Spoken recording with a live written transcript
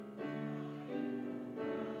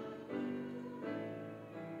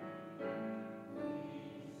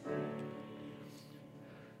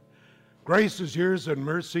Grace is yours and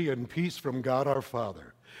mercy and peace from God our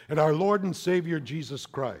Father and our Lord and Savior Jesus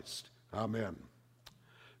Christ. Amen.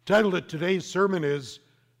 Title of today's sermon is,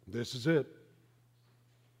 This Is It.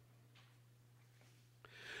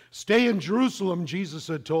 Stay in Jerusalem, Jesus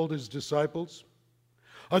had told his disciples,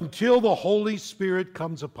 until the Holy Spirit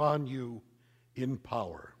comes upon you in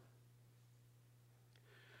power.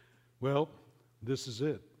 Well, this is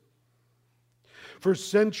it. For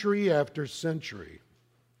century after century,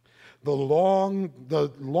 the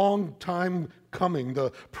long time coming, the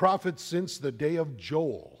prophets since the day of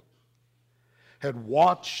Joel had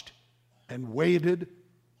watched and waited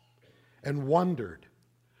and wondered,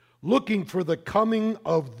 looking for the coming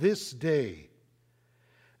of this day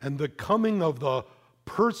and the coming of the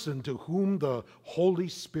person to whom the Holy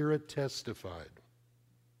Spirit testified.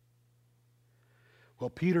 Well,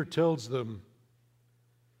 Peter tells them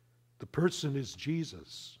the person is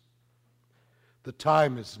Jesus. The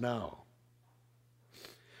time is now.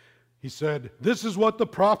 He said, this is what the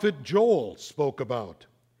prophet Joel spoke about.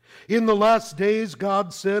 In the last days,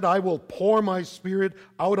 God said, I will pour my Spirit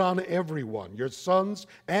out on everyone. Your sons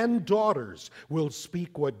and daughters will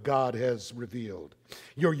speak what God has revealed.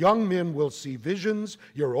 Your young men will see visions.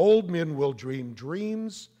 Your old men will dream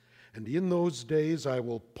dreams. And in those days, I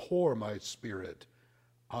will pour my Spirit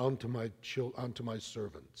onto my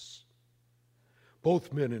servants,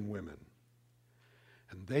 both men and women.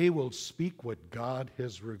 And they will speak what God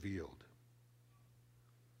has revealed.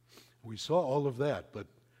 We saw all of that, but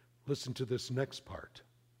listen to this next part.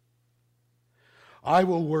 I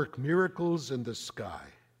will work miracles in the sky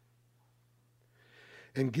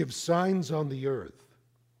and give signs on the earth,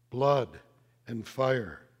 blood and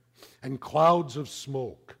fire and clouds of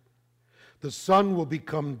smoke. The sun will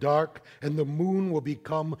become dark and the moon will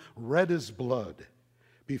become red as blood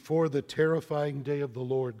before the terrifying day of the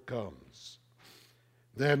Lord comes.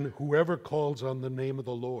 Then whoever calls on the name of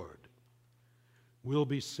the Lord will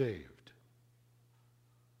be saved.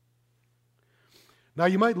 Now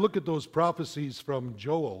you might look at those prophecies from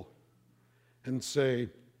Joel and say,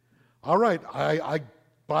 all right, I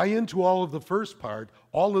buy into all of the first part.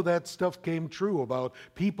 All of that stuff came true about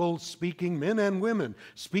people speaking, men and women,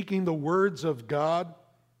 speaking the words of God.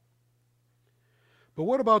 But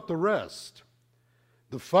what about the rest?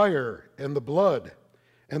 The fire and the blood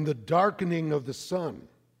and the darkening of the sun.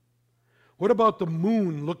 What about the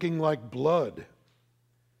moon looking like blood?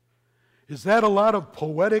 Is that a lot of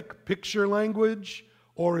poetic picture language,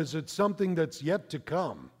 or is it something that's yet to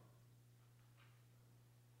come?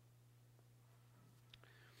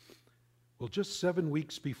 Well, just 7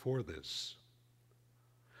 weeks before this,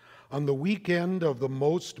 on the weekend of the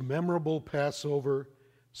most memorable Passover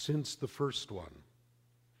since the first one,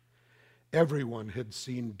 everyone had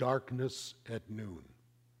seen darkness at noon.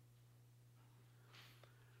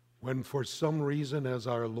 When for some reason, as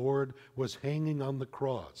our Lord was hanging on the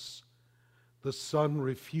cross, the sun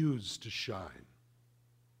refused to shine.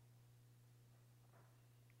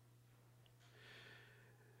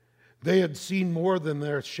 They had seen more than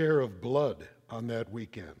their share of blood on that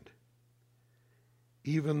weekend,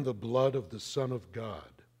 even the blood of the Son of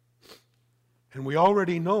God. And we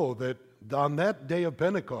already know that on that day of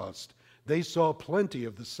Pentecost, they saw plenty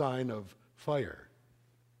of the sign of fire.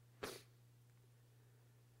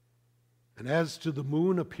 And as to the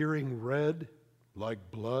moon appearing red like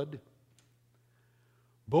blood,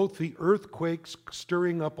 both the earthquakes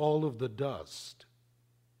stirring up all of the dust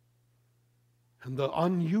and the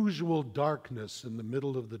unusual darkness in the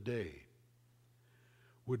middle of the day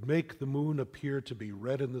would make the moon appear to be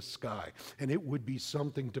red in the sky, and it would be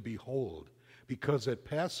something to behold, because at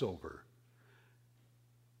Passover,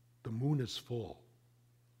 the moon is full.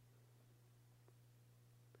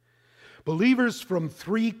 Believers from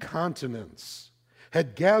 3 continents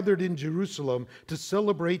had gathered in Jerusalem to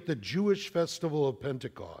celebrate the Jewish festival of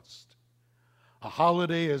Pentecost, a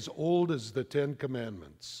holiday as old as the 10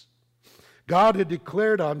 Commandments. God had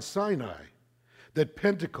declared on Sinai that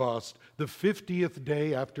Pentecost, the 50th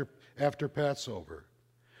day after Passover,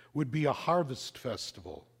 would be a harvest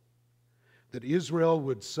festival that Israel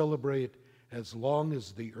would celebrate as long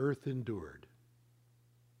as the earth endured.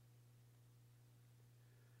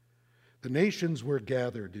 The nations were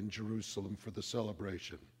gathered in Jerusalem for the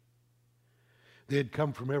celebration. They had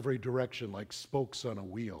come from every direction like spokes on a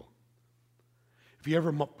wheel. If you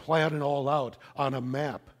ever plan it all out on a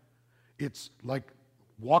map, it's like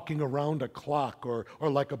walking around a clock or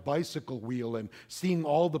like a bicycle wheel and seeing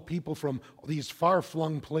all the people from these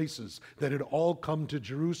far-flung places that had all come to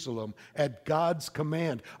Jerusalem at God's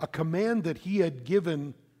command, a command that he had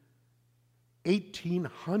given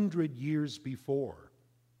 1,800 years before.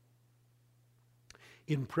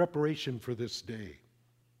 in preparation for this day.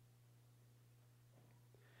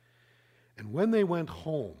 And when they went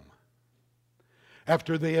home,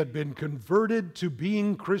 after they had been converted to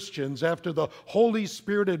being Christians, after the Holy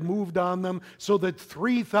Spirit had moved on them so that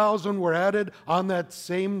 3,000 were added on that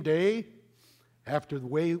same day, after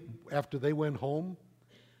they went home,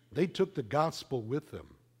 they took the gospel with them.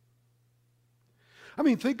 I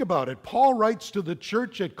mean, think about it. Paul writes to the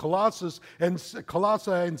church at Colossae and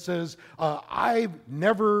says, "I've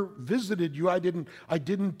never visited you. I didn't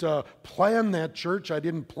plan that church. I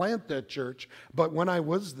didn't plant that church. But when I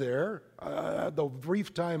was there, the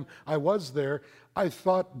brief time I was there, I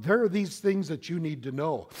thought there are these things that you need to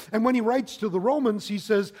know." And when he writes to the Romans, he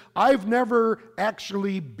says, "I've never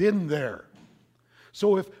actually been there."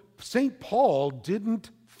 So if St. Paul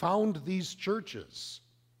didn't found these churches,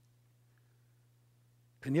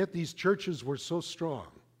 and yet these churches were so strong,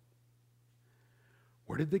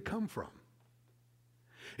 where did they come from?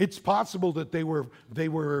 It's possible that they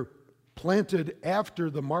were planted after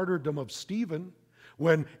the martyrdom of Stephen,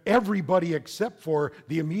 when everybody except for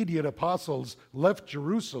the immediate apostles left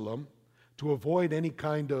Jerusalem to avoid any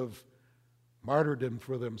kind of martyrdom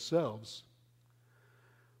for themselves.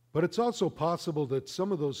 But it's also possible that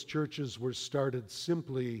some of those churches were started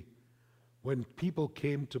simply when people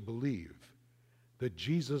came to believe that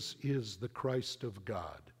Jesus is the Christ of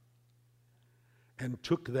God, and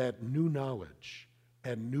took that new knowledge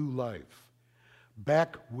and new life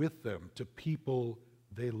back with them to people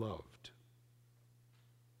they loved.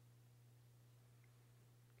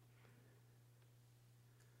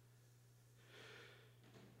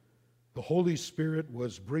 The Holy Spirit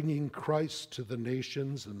was bringing Christ to the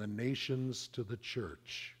nations and the nations to the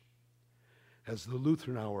church, as the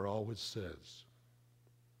Lutheran Hour always says.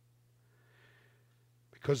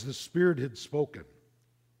 Because the Spirit had spoken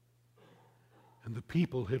and the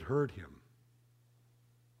people had heard him.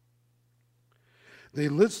 They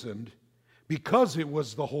listened because it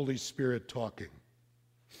was the Holy Spirit talking.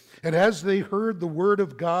 And as they heard the word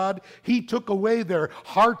of God, he took away their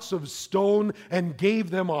hearts of stone and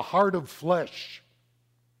gave them a heart of flesh,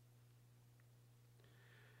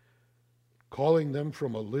 calling them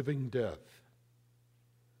from a living death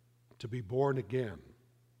to be born again.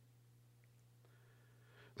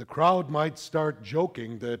 The crowd might start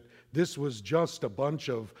joking that this was just a bunch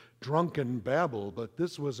of drunken babble, but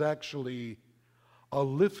this was actually a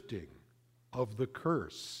lifting of the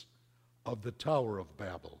curse of the Tower of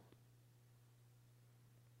Babel.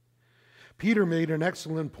 Peter made an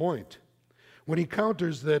excellent point when he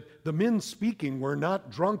counters that the men speaking were not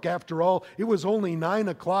drunk. After all, it was only 9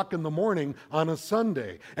 o'clock in the morning on a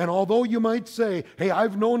Sunday. And although you might say, hey,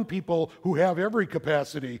 I've known people who have every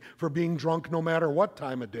capacity for being drunk no matter what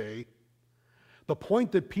time of day, the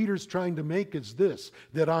point that Peter's trying to make is this,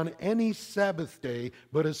 that on any Sabbath day,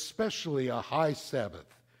 but especially a high Sabbath,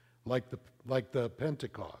 like the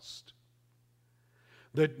Pentecost,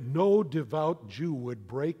 that no devout Jew would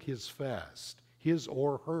break his fast, his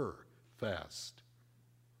or her fast,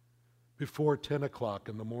 before 10 o'clock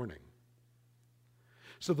in the morning.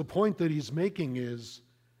 So the point that he's making is,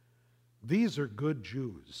 these are good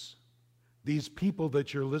Jews. These people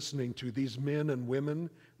that you're listening to, these men and women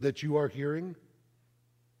that you are hearing,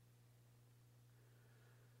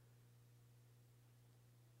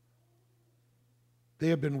 they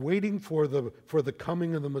have been waiting for the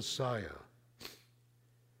coming of the Messiah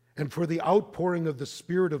and for the outpouring of the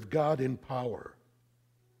Spirit of God in power.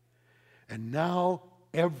 And now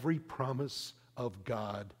every promise of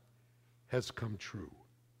God has come true.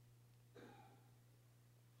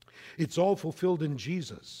 It's all fulfilled in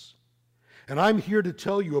Jesus. And I'm here to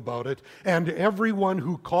tell you about it. And everyone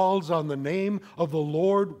who calls on the name of the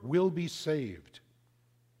Lord will be saved.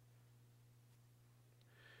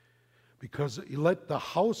 Because let the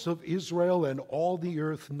house of Israel and all the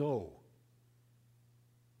earth know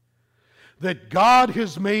that God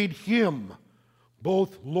has made him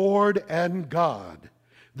both Lord and God,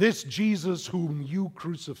 this Jesus whom you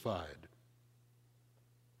crucified.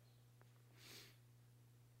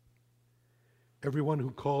 Everyone who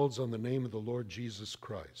calls on the name of the Lord Jesus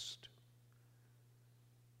Christ,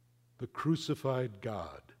 the crucified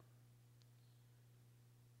God,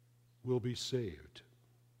 will be saved.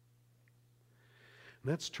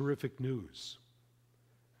 And that's terrific news.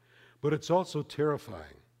 But it's also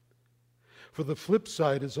terrifying. For the flip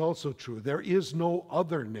side is also true. There is no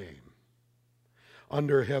other name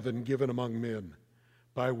under heaven given among men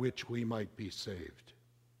by which we might be saved.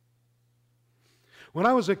 When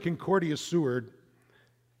I was at Concordia Seward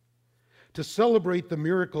to celebrate the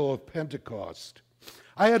miracle of Pentecost,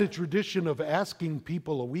 I had a tradition of asking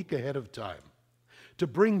people a week ahead of time to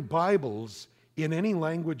bring Bibles in any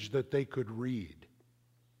language that they could read.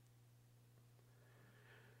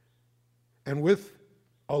 And with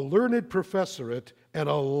a learned professorate and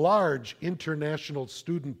a large international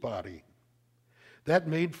student body, that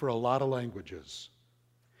made for a lot of languages.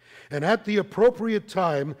 And at the appropriate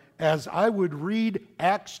time, as I would read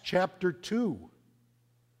Acts chapter 2,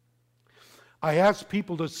 I asked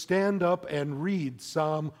people to stand up and read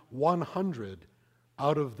Psalm 100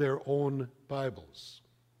 out of their own Bibles,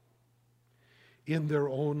 in their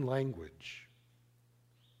own language.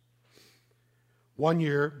 One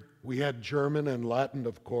year, we had German and Latin,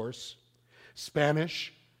 of course,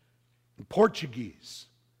 Spanish and Portuguese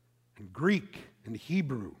and Greek and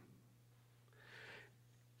Hebrew,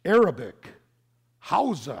 Arabic,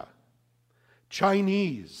 Hausa,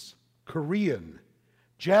 Chinese, Korean,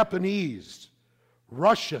 Japanese,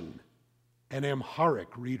 Russian, and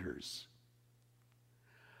Amharic readers.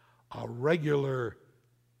 A regular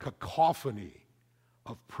cacophony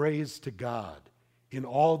of praise to God in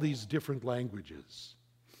all these different languages.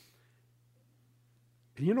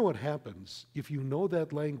 And you know what happens? If you know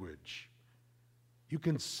that language, you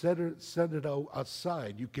can set it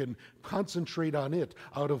aside. You can concentrate on it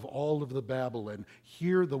out of all of the babble and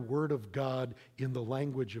hear the word of God in the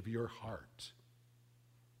language of your heart.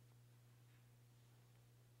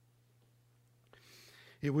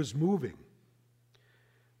 It was moving,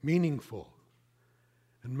 meaningful,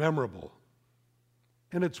 and memorable.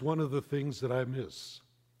 And it's one of the things that I miss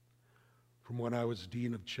from when I was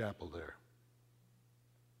dean of chapel there.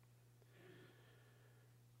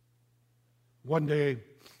 One day,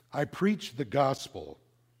 I preached the gospel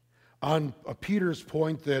on Peter's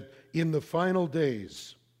point that in the final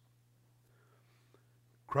days,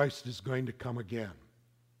 Christ is going to come again.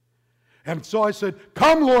 And so I said,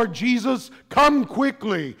 "Come, Lord Jesus, come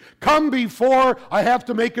quickly. Come before I have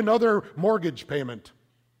to make another mortgage payment.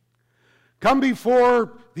 Come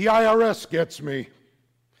before the IRS gets me.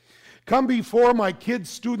 Come before my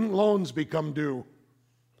kids' student loans become due.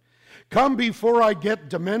 Come before I get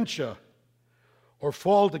dementia or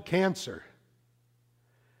fall to cancer.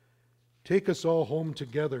 Take us all home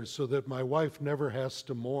together so that my wife never has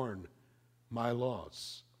to mourn my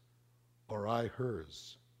loss or I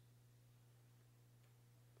hers."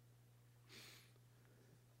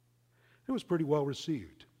 It was pretty well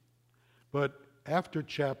received. But after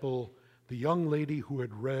chapel, the young lady who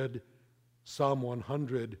had read Psalm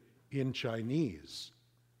 100 in Chinese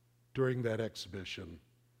during that exhibition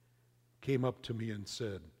came up to me and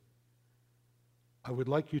said, "I would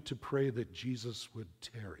like you to pray that Jesus would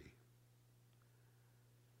tarry,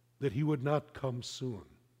 that he would not come soon.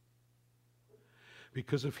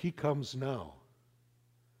 Because if he comes now,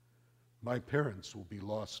 my parents will be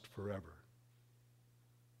lost forever.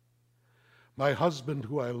 My husband,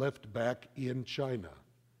 who I left back in China,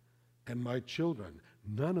 and my children,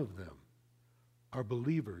 none of them are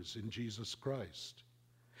believers in Jesus Christ.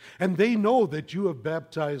 And they know that you have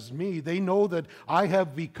baptized me. They know that I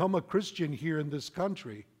have become a Christian here in this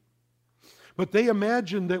country. But they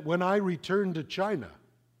imagine that when I return to China,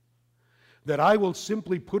 that I will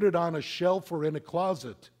simply put it on a shelf or in a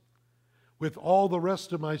closet with all the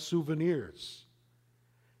rest of my souvenirs.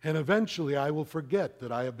 And eventually I will forget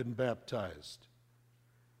that I have been baptized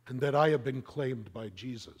and that I have been claimed by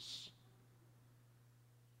Jesus."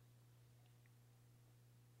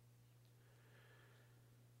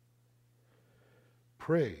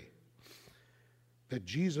 Pray that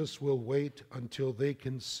Jesus will wait until they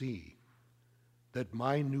can see that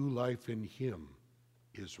my new life in him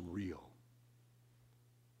is real.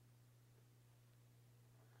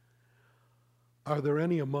 Are there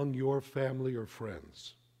any among your family or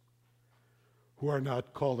friends who are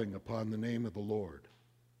not calling upon the name of the Lord?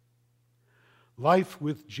 Life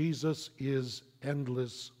with Jesus is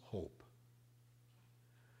endless hope.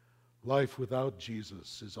 Life without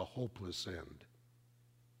Jesus is a hopeless end.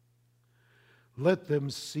 Let them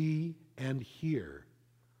see and hear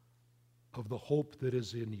of the hope that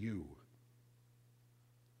is in you.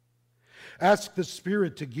 Ask the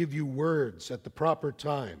Spirit to give you words at the proper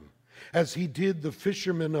time, as he did the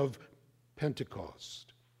fishermen of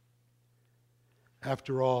Pentecost.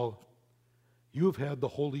 After all, you have had the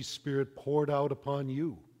Holy Spirit poured out upon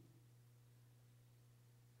you.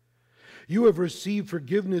 You have received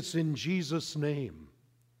forgiveness in Jesus' name.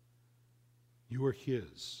 You are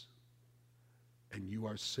his, and you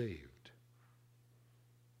are saved.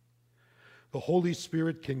 The Holy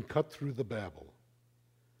Spirit can cut through the babble,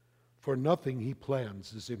 for nothing he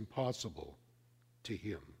plans is impossible to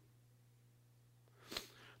him.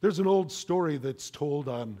 There's an old story that's told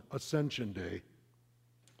on Ascension Day.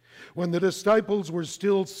 When the disciples were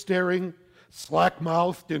still staring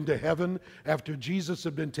slack-mouthed into heaven after Jesus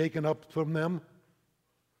had been taken up from them.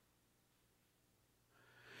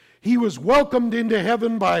 He was welcomed into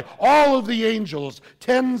heaven by all of the angels,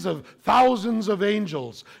 tens of thousands of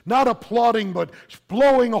angels, not applauding but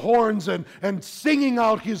blowing horns and singing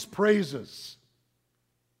out his praises.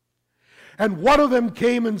 And one of them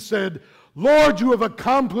came and said, "Lord, you have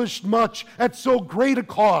accomplished much at so great a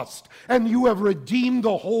cost, and you have redeemed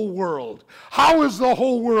the whole world. How is the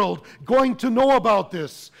whole world going to know about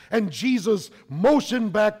this?" And Jesus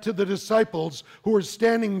motioned back to the disciples who were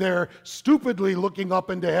standing there stupidly looking up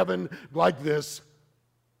into heaven like this.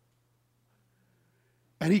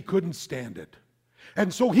 And he couldn't stand it.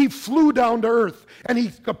 And so he flew down to earth and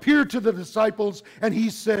he appeared to the disciples and he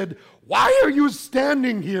said, "Why are you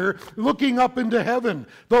standing here looking up into heaven?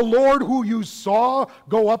 The Lord who you saw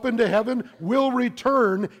go up into heaven will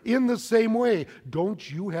return in the same way. Don't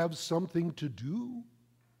you have something to do?"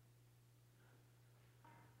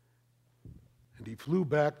 And he flew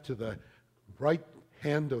back to the right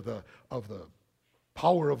hand of the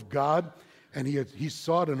power of God, and he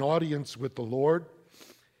sought an audience with the Lord.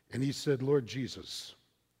 And he said, "Lord Jesus,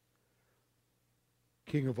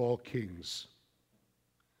 King of all kings,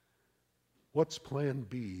 what's plan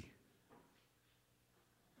B?"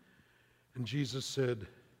 And Jesus said,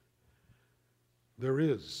 "There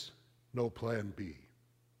is no plan B."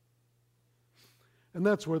 And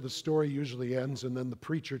that's where the story usually ends, and then the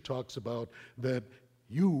preacher talks about that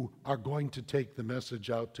you are going to take the message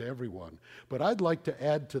out to everyone. But I'd like to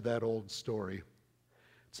add to that old story.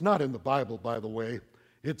 It's not in the Bible, by the way.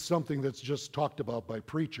 It's something that's just talked about by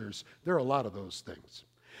preachers. There are a lot of those things.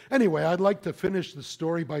 Anyway, I'd like to finish the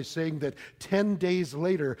story by saying that 10 days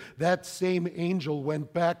later, that same angel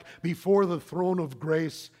went back before the throne of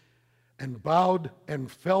grace and bowed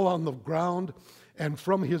and fell on the ground, and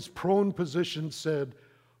from his prone position said,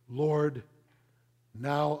 "Lord,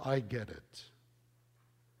 now I get it.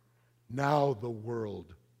 Now the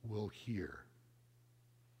world will hear."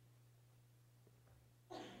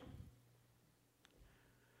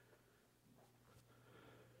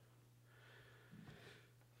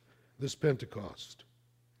 This Pentecost,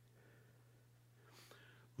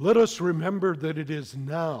 let us remember that it is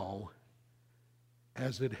now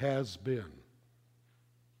as it has been.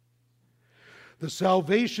 The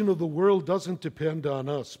salvation of the world doesn't depend on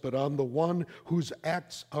us, but on the one whose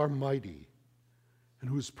acts are mighty and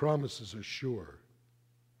whose promises are sure.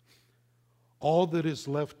 All that is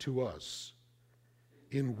left to us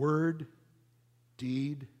in word,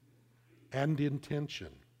 deed, and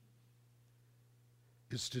intention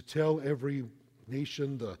is to tell every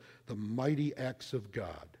nation the mighty acts of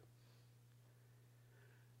God,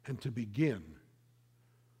 and to begin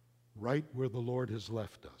right where the Lord has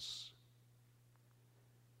left us.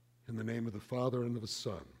 In the name of the Father, and of the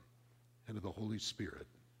Son, and of the Holy Spirit.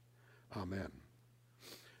 Amen.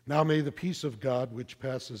 Now may the peace of God, which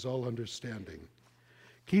passes all understanding,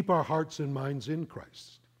 keep our hearts and minds in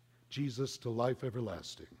Christ Jesus to life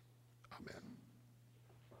everlasting. Amen.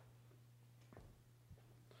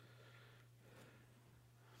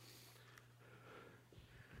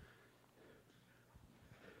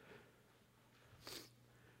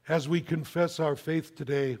 As we confess our faith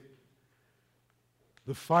today,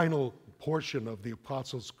 the final portion of the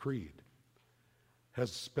Apostles' Creed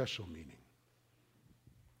has special meaning.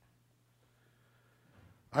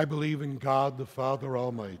 I believe in God the Father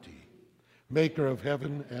Almighty, maker of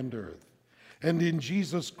heaven and earth, and in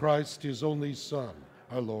Jesus Christ, his only Son,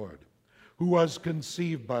 our Lord, who was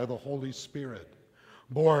conceived by the Holy Spirit,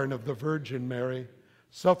 born of the Virgin Mary,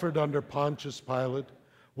 suffered under Pontius Pilate,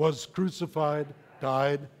 was crucified,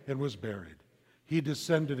 died, and was buried. He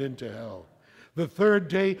descended into hell. The third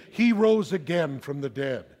day he rose again from the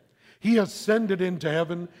dead. He ascended into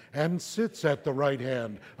heaven and sits at the right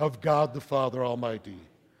hand of God the Father Almighty.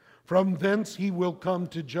 From thence he will come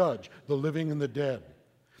to judge the living and the dead.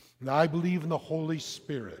 And I believe in the Holy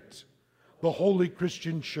Spirit, the holy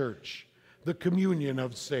Christian church, the communion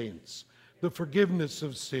of saints, the forgiveness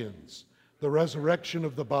of sins, the resurrection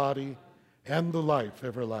of the body, and the life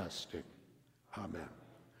everlasting. Amen.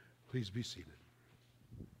 Please be seated.